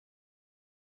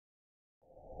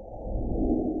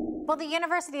Well, the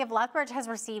University of Lethbridge has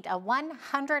received a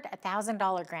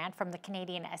 $100,000 grant from the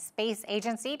Canadian Space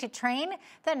Agency to train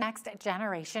the next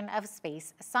generation of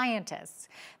space scientists.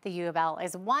 The U of L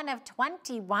is one of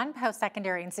 21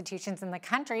 post-secondary institutions in the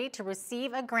country to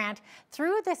receive a grant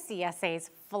through the CSA's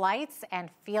Flights and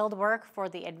Fieldwork for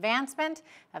the Advancement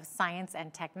of Science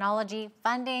and Technology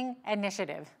Funding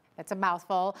Initiative. It's a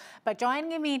mouthful, but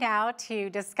joining me now to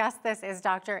discuss this is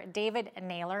Dr. David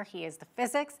Naylor. He is the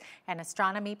physics and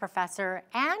astronomy professor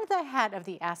and the head of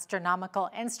the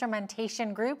Astronomical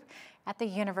Instrumentation Group at the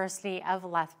University of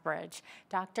Lethbridge.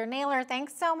 Dr. Naylor,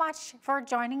 thanks so much for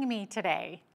joining me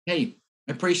today. Hey,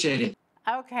 I appreciate it.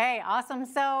 Okay, awesome.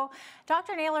 So,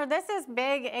 Dr. Naylor, this is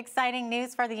big, exciting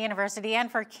news for the university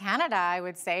and for Canada, I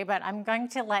would say, but I'm going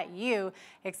to let you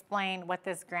explain what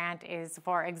this grant is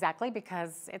for exactly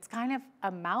because it's kind of a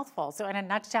mouthful. So in a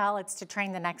nutshell, it's to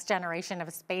train the next generation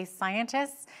of space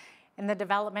scientists in the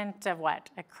development of what,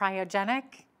 a cryogenic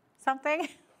something?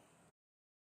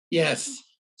 Yes.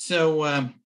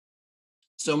 So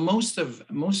most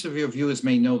of your viewers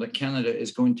may know that Canada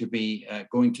is going to be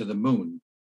going to the moon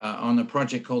on a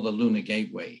project called the Lunar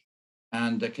Gateway.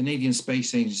 And the Canadian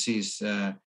Space Agency has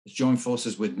joined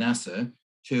forces with NASA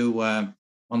to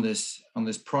on this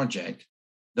project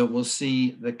that will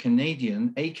see a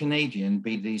Canadian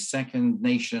be the second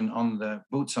nation on the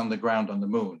boots on the ground on the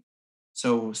moon.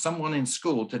 So someone in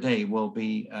school today will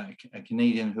be a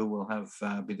Canadian who will have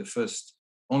be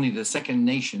only the second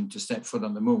nation to step foot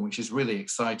on the moon, which is really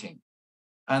exciting.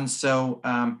 And so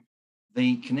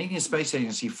the Canadian Space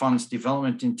Agency funds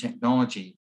development in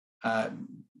technology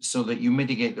so that you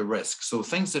mitigate the risk. So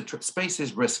things that space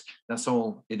is risk. That's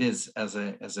all it is as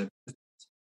a,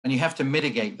 and you have to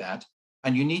mitigate that.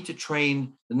 And you need to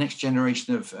train the next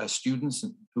generation of students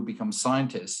who become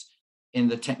scientists in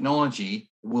the technology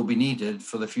that will be needed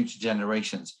for the future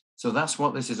generations. So that's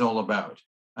what this is all about.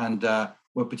 And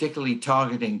we're particularly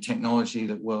targeting technology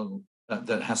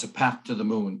that has a path to the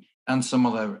moon and some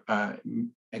other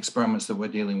experiments that we're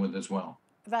dealing with as well.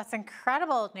 That's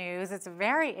incredible news. It's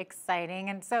very exciting.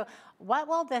 And so what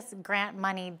will this grant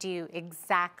money do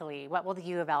exactly? What will the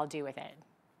U of L do with it?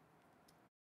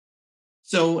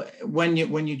 So when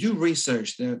you do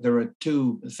research, there are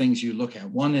two things you look at.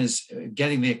 One is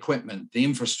getting the equipment, the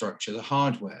infrastructure, the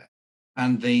hardware.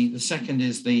 And the second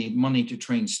is the money to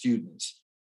train students.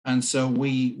 And so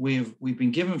we've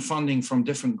been given funding from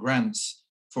different grants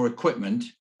for equipment.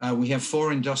 We have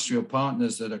 4 industrial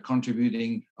partners that are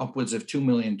contributing upwards of $2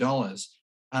 million.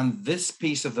 And this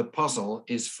piece of the puzzle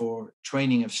is for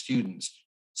training of students.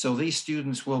 So these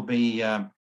students will be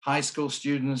high school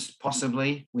students,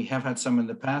 possibly. We have had some in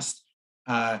the past,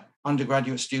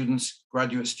 undergraduate students,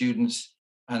 graduate students,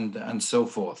 and so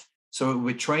forth. So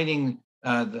we're training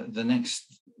the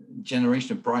next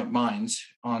generation of bright minds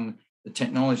on the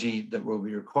technology that will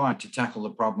be required to tackle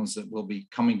the problems that will be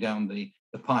coming down the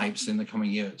pipes in the coming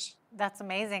years. That's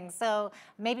amazing. So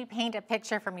maybe paint a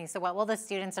picture for me. So what will the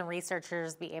students and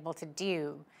researchers be able to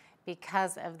do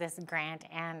because of this grant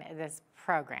and this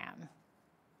program?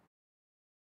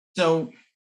 So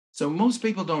most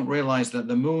people don't realize that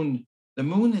the moon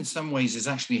in some ways is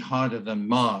actually harder than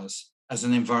Mars as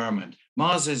an environment.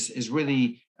 Mars is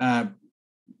really about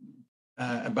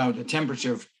a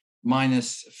temperature of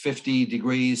minus 50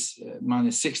 degrees,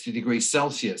 minus 60 degrees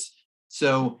Celsius.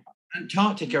 So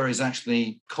Antarctica is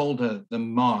actually colder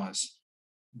than Mars,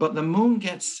 but the moon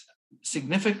gets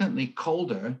significantly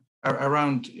colder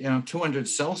around 200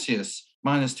 Celsius,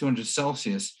 minus 200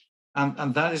 Celsius,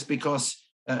 and that is because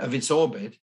of its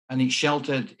orbit, and it's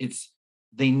sheltered.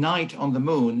 The night on the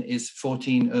moon is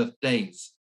 14 Earth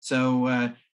days,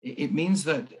 so it means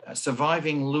that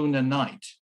surviving lunar night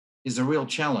is a real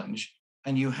challenge,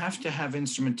 and you have to have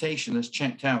instrumentation that's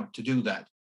checked out to do that.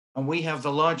 And we have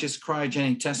the largest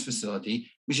cryogenic test facility,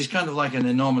 which is kind of like an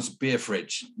enormous beer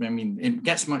fridge. I mean, it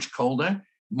gets much colder,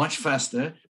 much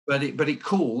faster, but it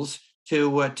cools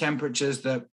to temperatures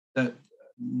that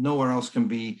nowhere else can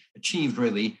be achieved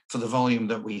really for the volume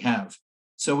that we have.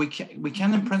 So we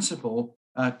can in principle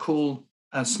cool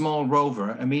a small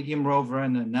rover, a medium rover,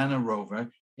 and a nano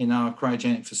rover in our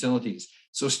cryogenic facilities.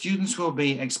 So students will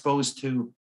be exposed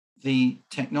to the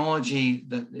technology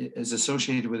that is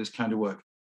associated with this kind of work.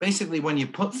 Basically, when you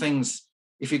put things,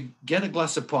 if you get a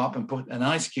glass of pop and put an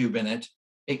ice cube in it,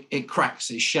 it cracks,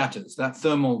 it shatters. That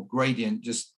thermal gradient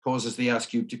just causes the ice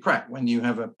cube to crack when you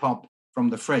have a pop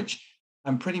from the fridge.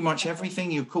 And pretty much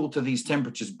everything you cool to these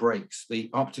temperatures breaks.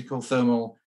 The optical,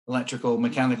 thermal, electrical,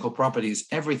 mechanical properties,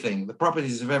 everything, the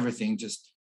properties of everything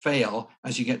just fail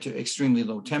as you get to extremely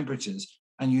low temperatures.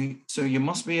 And so you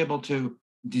must be able to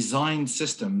design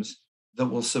systems that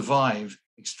will survive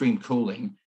extreme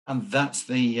cooling, and that's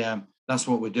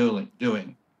what we're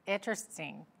doing.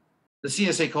 Interesting. The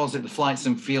CSA calls it the Flight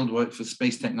Sim Fieldwork for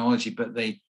Space Technology, but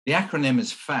the acronym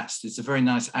is FAST. It's a very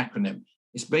nice acronym.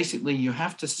 It's basically you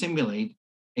have to simulate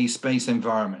a space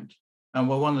environment, and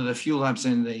we're one of the few labs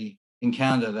in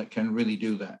Canada that can really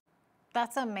do that.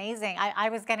 That's amazing. I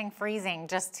was getting freezing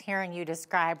just hearing you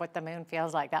describe what the moon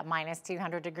feels like, that minus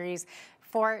 200 degrees.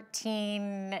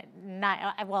 14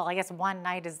 night, well, I guess one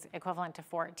night is equivalent to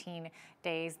 14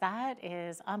 days. That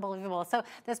is unbelievable. So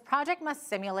this project must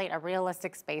simulate a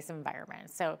realistic space environment.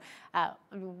 So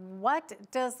what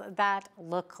does that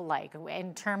look like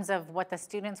in terms of what the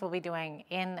students will be doing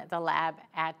in the lab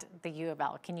at the U of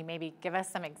L? Can you maybe give us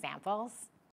some examples?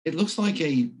 It looks like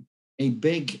a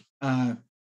big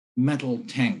metal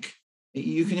tank.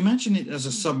 You can imagine it as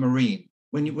a submarine.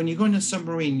 When you go in a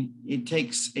submarine, it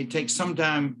takes some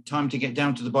time to get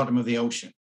down to the bottom of the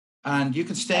ocean, and you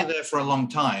can stay there for a long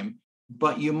time.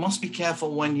 But you must be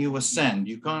careful when you ascend.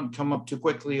 You can't come up too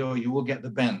quickly, or you will get the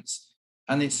bends.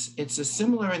 And it's a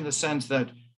similar in the sense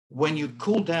that when you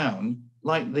cool down,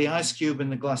 like the ice cube in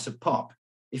the glass of pop,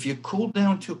 if you cool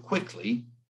down too quickly,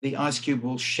 the ice cube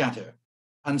will shatter.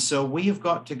 And so we have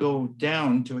got to go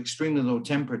down to extremely low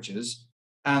temperatures,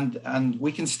 and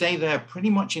we can stay there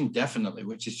pretty much indefinitely,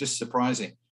 which is just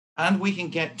surprising. And we can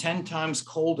get 10 times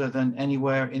colder than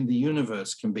anywhere in the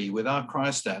universe can be. With our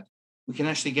cryostat, we can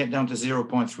actually get down to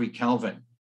 0.3 Kelvin.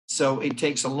 So it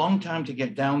takes a long time to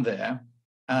get down there,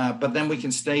 but then we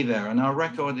can stay there. And our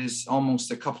record is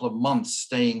almost a couple of months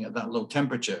staying at that low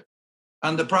temperature.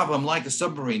 And the problem, like a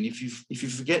submarine, if you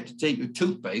forget to take your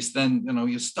toothpaste, then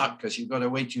you're stuck because you've got to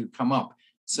wait till you come up.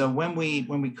 So when we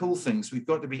cool things, we've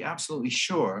got to be absolutely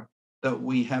sure that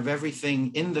we have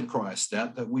everything in the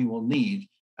cryostat that we will need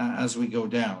as we go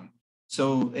down.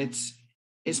 So it's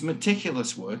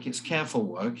meticulous work, it's careful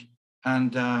work,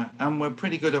 and we're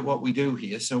pretty good at what we do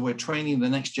here. So we're training the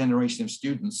next generation of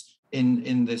students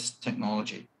in this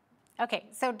technology. Okay,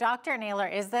 so Dr. Naylor,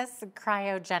 is this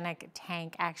cryogenic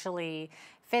tank actually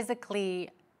physically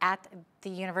at the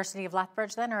University of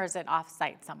Lethbridge then, or is it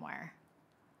off-site somewhere?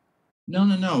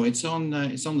 No. It's on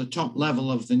the top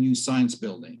level of the new science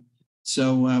building.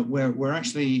 So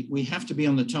we have to be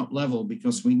on the top level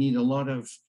because we need a lot of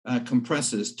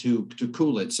compressors to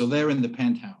cool it. So they're in the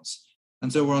penthouse,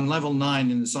 and so we're on level 9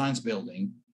 in the science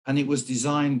building, and it was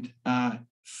designed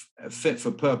fit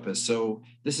for purpose. So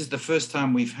this is the first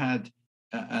time we've had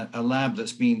a lab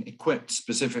that's been equipped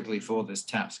specifically for this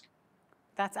task.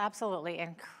 That's absolutely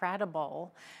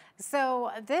incredible. So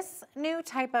this new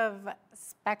type of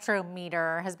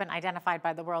spectrometer has been identified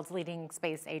by the world's leading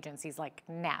space agencies like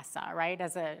NASA, right,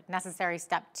 as a necessary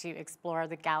step to explore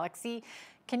the galaxy.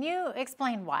 Can you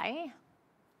explain why?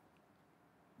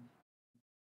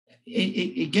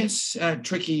 It gets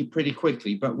tricky pretty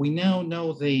quickly, but we now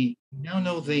know the.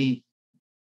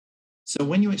 So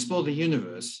when you explore the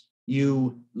universe,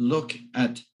 you look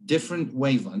at different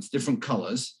wavelengths, different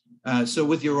colors. So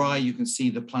with your eye, you can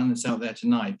see the planets out there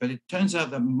tonight. But it turns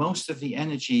out that most of the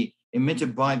energy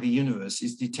emitted by the universe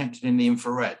is detected in the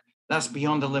infrared. That's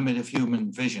beyond the limit of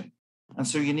human vision. And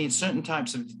so you need certain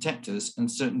types of detectors and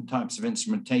certain types of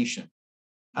instrumentation.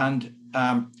 And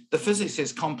the physics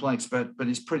is complex, but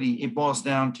it boils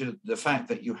down to the fact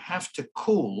that you have to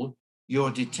cool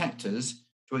your detectors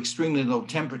to extremely low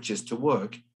temperatures to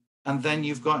work. And then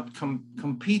you've got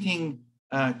competing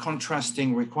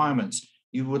contrasting requirements.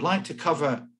 You would like to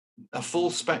cover a full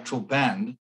spectral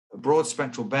band, a broad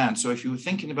spectral band. So if you were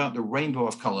thinking about the rainbow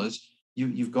of colors,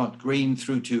 you've got green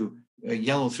through to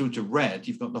yellow through to red.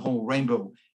 You've got the whole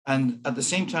rainbow. And at the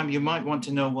same time, you might want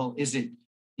to know, well, is it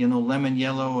lemon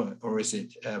yellow, or is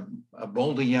it a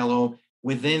bolder yellow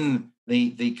within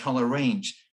the color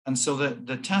range? And so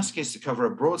the task is to cover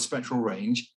a broad spectral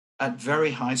range at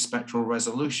very high spectral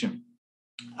resolution.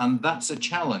 And that's a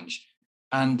challenge.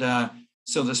 And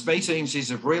so the space agencies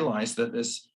have realized that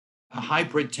this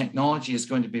hybrid technology is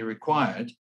going to be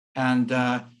required. And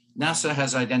NASA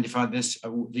has identified this.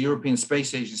 The European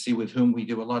Space Agency, with whom we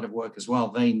do a lot of work as well,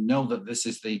 they know that this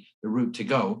is the route to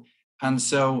go. And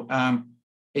so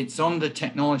it's on the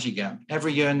technology gap.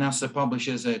 Every year, NASA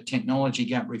publishes a technology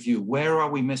gap review. Where are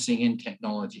we missing in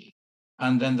technology?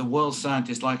 And then the world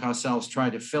scientists like ourselves try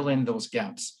to fill in those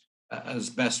gaps as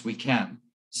best we can.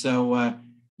 So,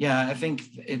 I think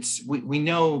we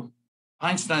know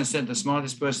Einstein said the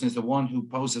smartest person is the one who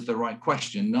poses the right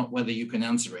question, not whether you can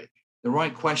answer it. The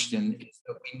right question is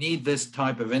that we need this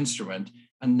type of instrument,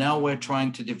 and now we're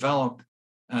trying to develop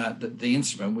the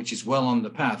instrument, which is well on the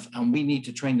path, and we need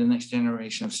to train the next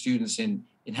generation of students in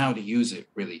how to use it,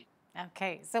 really.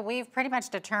 Okay, so we've pretty much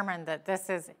determined that this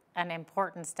is an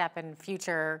important step in the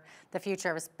future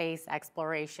of space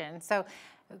exploration. So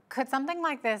could something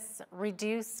like this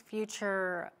reduce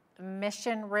future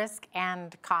mission risk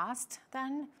and cost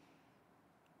then?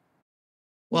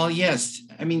 Well, yes.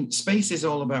 I mean, space is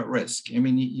all about risk. I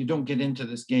mean, you don't get into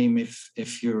this game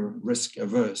if you're risk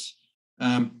averse.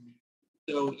 Um,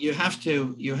 so you have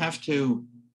to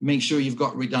make sure you've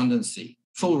got redundancy,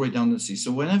 full redundancy.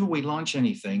 So whenever we launch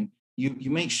anything,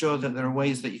 you make sure that there are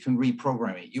ways that you can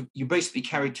reprogram it. You basically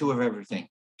carry two of everything: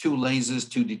 two lasers,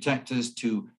 two detectors,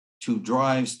 two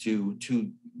drives, two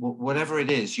whatever it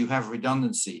is. You have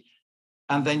redundancy.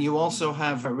 And then you also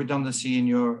have a redundancy in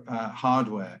your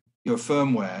hardware, your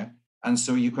firmware. And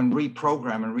so you can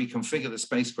reprogram and reconfigure the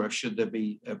spacecraft should there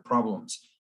be problems.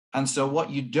 And so what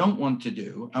you don't want to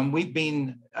do, and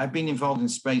I've been involved in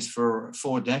space for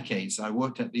 4 decades. I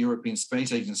worked at the European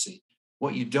Space Agency.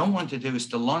 What you don't want to do is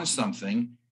to launch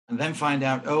something and then find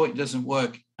out, oh, it doesn't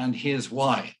work, and here's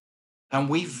why. And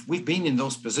we've been in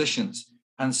those positions.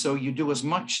 And so you do as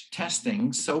much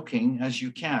testing, soaking as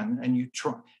you can, and you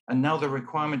try. And now the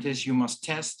requirement is you must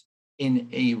test in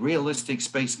a realistic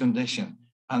space condition,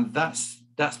 and that's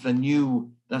the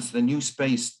new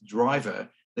space driver,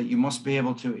 that you must be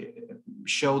able to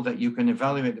show that you can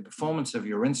evaluate the performance of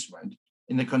your instrument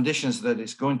in the conditions that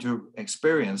it's going to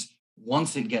experience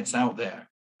once it gets out there.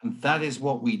 And that is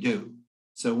what we do.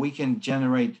 So we can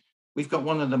generate. We've got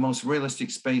one of the most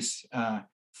realistic space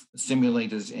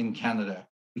simulators in Canada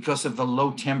because of the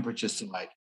low temperature side.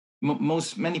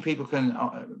 Many people can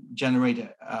generate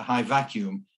a high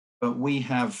vacuum, but we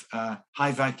have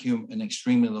high vacuum and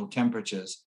extremely low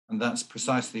temperatures, and that's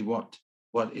precisely what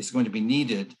is going to be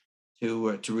needed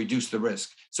to reduce the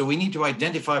risk. So we need to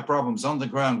identify problems on the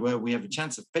ground where we have a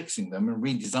chance of fixing them and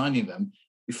redesigning them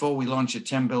before we launch a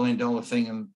 $10 billion thing,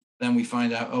 and then we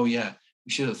find out, oh yeah,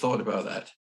 we should have thought about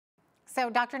that. So,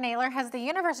 Dr. Naylor, has the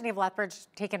University of Lethbridge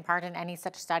taken part in any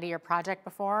such study or project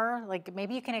before? Like,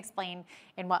 maybe you can explain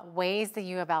in what ways the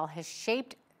U of L has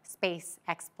shaped space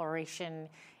exploration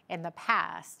in the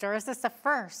past, or is this a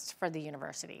first for the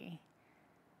university?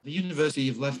 The University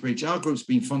of Lethbridge, our group's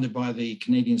been funded by the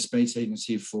Canadian Space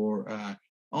Agency for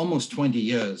almost 20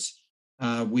 years.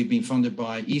 We've been funded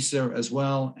by ESA as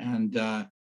well, and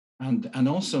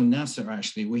also NASA.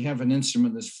 Actually, we have an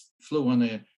instrument that flew on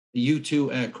a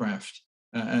U-2 aircraft,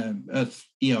 Earth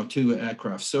ER2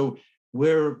 aircraft. So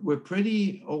we're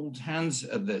pretty old hands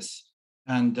at this,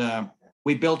 and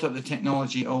we built up the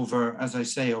technology over, as I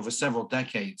say, over several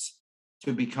decades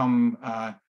to become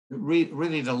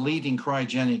really the leading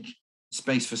cryogenic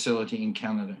space facility in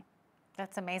Canada.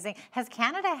 That's amazing. Has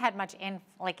Canada had much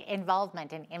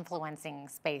involvement in influencing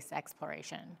space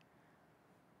exploration?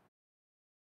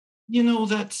 You know,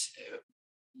 that's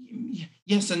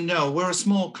yes and no. We're a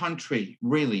small country,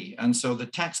 really, and so the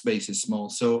tax base is small.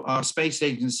 So our space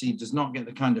agency does not get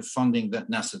the kind of funding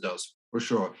that NASA does, for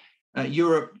sure.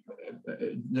 Europe,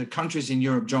 the countries in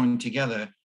Europe join together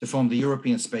to form the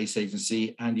European Space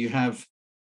Agency, and you have,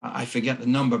 I forget the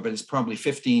number, but it's probably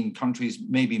 15 countries,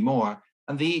 maybe more,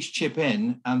 and they each chip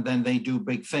in, and then they do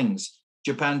big things.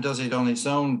 Japan does it on its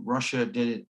own. Russia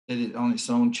did it on its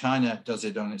own. China does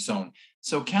it on its own.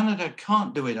 So Canada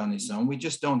can't do it on its own. We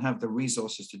just don't have the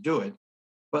resources to do it.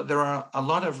 But there are a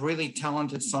lot of really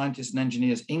talented scientists and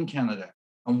engineers in Canada.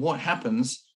 And what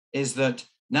happens is that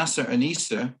NASA and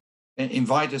ESA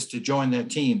invite us to join their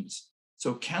teams.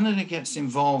 So Canada gets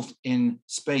involved in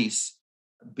space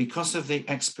because of the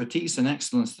expertise and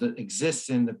excellence that exists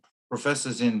in the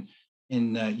professors in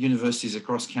universities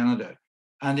across Canada.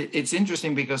 And it's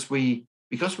interesting because we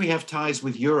have ties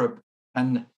with Europe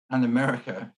and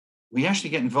America, we actually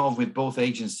get involved with both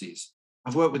agencies.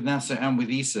 I've worked with NASA and with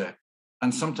ESA,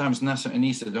 and sometimes NASA and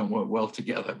ESA don't work well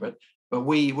together, but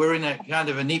we're in a kind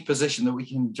of a neat position that we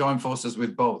can join forces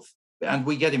with both, and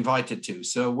we get invited to.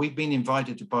 So we've been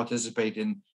invited to participate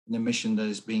in a mission that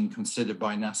is being considered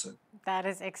by NASA. That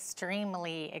is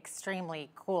extremely, extremely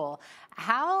cool.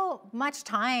 How much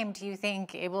time do you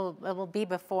think it will be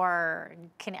before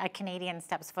a Canadian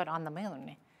steps foot on the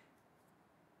moon?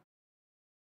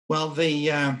 Well,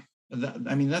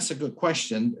 I mean, that's a good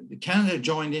question. Canada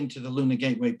joined into the Lunar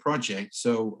Gateway project,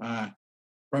 so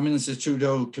Prime Minister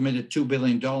Trudeau committed $2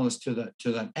 billion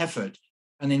to that effort,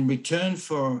 and in return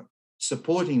for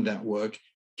supporting that work,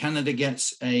 Canada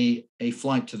gets a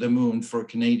flight to the moon for a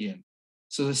Canadian.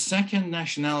 So the second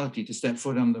nationality to step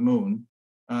foot on the moon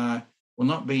will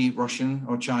not be Russian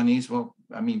or Chinese. Well,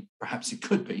 I mean, perhaps it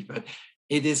could be, but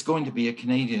it is going to be a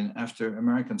Canadian after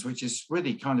Americans, which is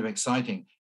really kind of exciting.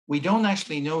 We don't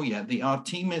actually know yet. The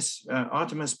Artemis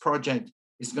project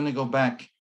is going to go back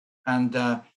And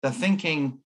they're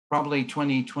thinking probably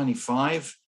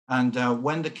 2025. And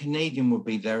when the Canadian will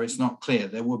be there, it's not clear.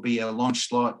 There will be a launch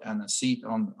slot and a seat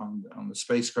on the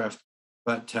spacecraft,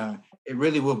 but it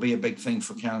really will be a big thing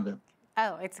for Canada.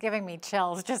 Oh, it's giving me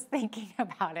chills just thinking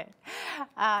about it.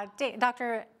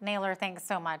 Dr. Naylor, thanks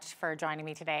so much for joining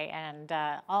me today, and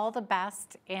all the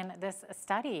best in this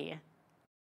study.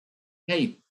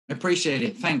 Hey, I appreciate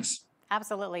it. Thanks.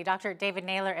 Absolutely. Dr. David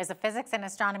Naylor is a physics and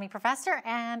astronomy professor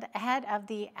and head of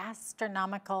the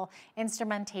Astronomical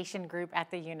Instrumentation Group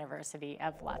at the University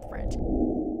of Lethbridge.